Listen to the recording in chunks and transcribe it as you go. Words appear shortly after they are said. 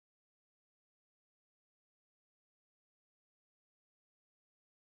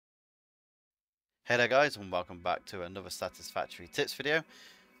Hey there guys, and welcome back to another Satisfactory tips video,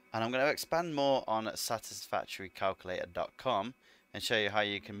 and I'm going to expand more on satisfactorycalculator.com and show you how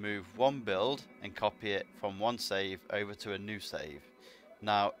you can move one build and copy it from one save over to a new save.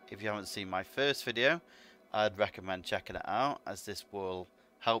 Now if you haven't seen my first video, I'd recommend checking it out, as this will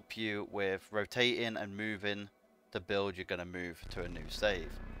help you with rotating and moving the build you're going to move to a new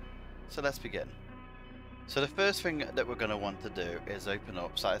save. So let's begin. So the first thing that we're going to want to do is open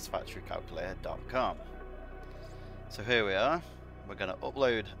up satisfactorycalculator.com. So here we are. We're going to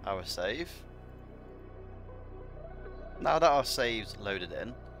upload our save. Now that our save's loaded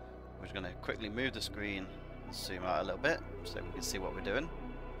in, we're just going to quickly move the screen and zoom out a little bit so we can see what we're doing.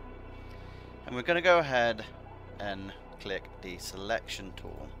 And we're going to go ahead and click the selection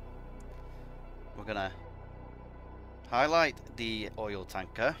tool. We're going to highlight the oil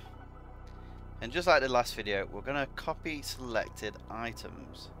tanker. And just like the last video, we're going to copy selected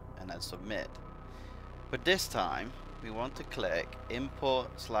items and then submit. But this time, we want to click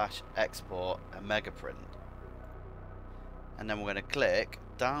import/export a megaprint. And then we're going to click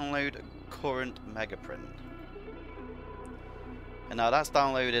download current megaprint. And now that's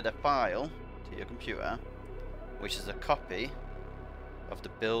downloaded a file to your computer, which is a copy of the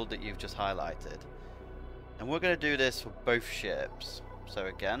build that you've just highlighted. And we're going to do this for both ships. So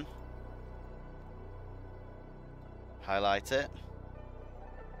again, highlight it,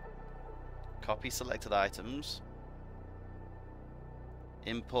 copy selected items,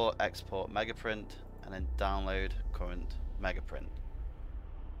 import export megaprint, and then download current megaprint.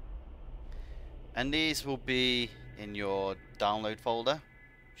 And these will be in your download folder,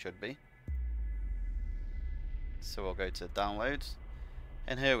 should be. So we'll go to downloads,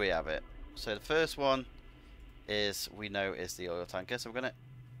 and here we have it. So the first one is, we know, is the oil tanker, so we're going to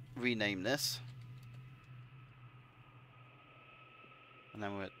rename this. And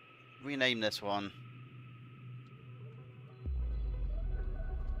then we'll rename this one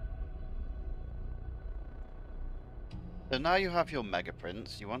So now you have your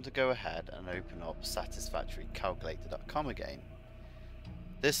megaprints, you want to go ahead and open up satisfactorycalculator.com again.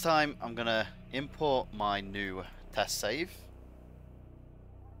 This time I'm going to import my new test save.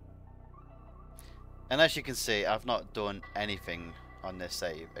 And as you can see, I've not done anything on this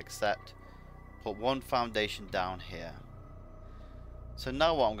save except put one foundation down here. So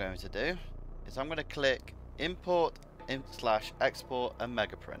now what I'm going to do is I'm going to click import/export a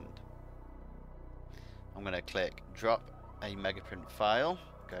megaprint. I'm going to click drop a megaprint file,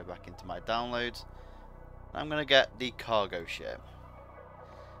 go back into my downloads, and I'm going to get the cargo ship.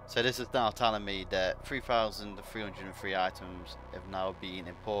 So this is now telling me that 3,303 items have now been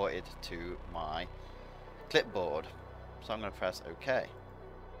imported to my clipboard. So I'm going to press OK.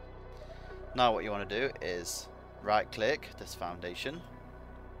 Now what you want to do is right click this foundation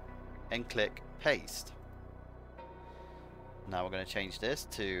and click paste. Now we're going to change this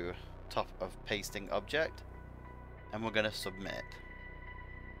to top of pasting object, and we're going to submit.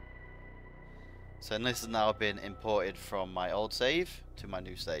 So this has now been imported from my old save to my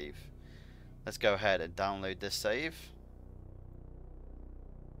new save. Let's go ahead and download this save.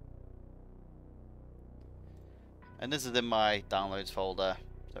 And this is in my downloads folder,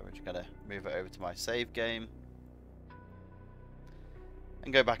 so we're just going to move it over to my save game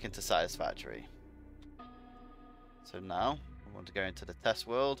and go back into Satisfactory. So now we want to go into the test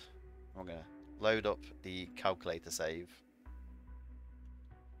world. We're going to load up the calculator save.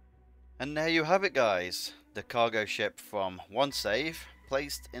 And there you have it guys, the cargo ship from one save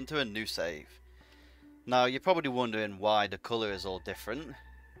placed into a new save. Now you're probably wondering why the color is all different.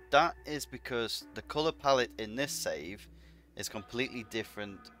 That is because the color palette in this save is completely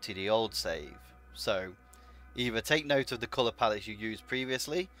different to the old save. So either take note of the color palettes you used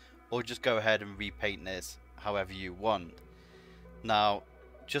previously, or just go ahead and repaint this however you want. Now,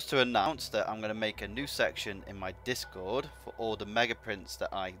 just to announce that I'm going to make a new section in my Discord for all the megaprints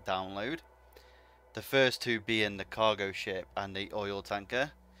that I download. The first two being the cargo ship and the oil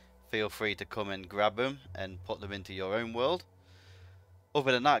tanker. Feel free to come and grab them and put them into your own world.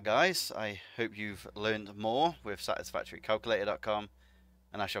 Other than that guys, I hope you've learned more with satisfactorycalculator.com,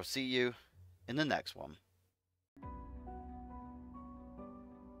 and I shall see you in the next one.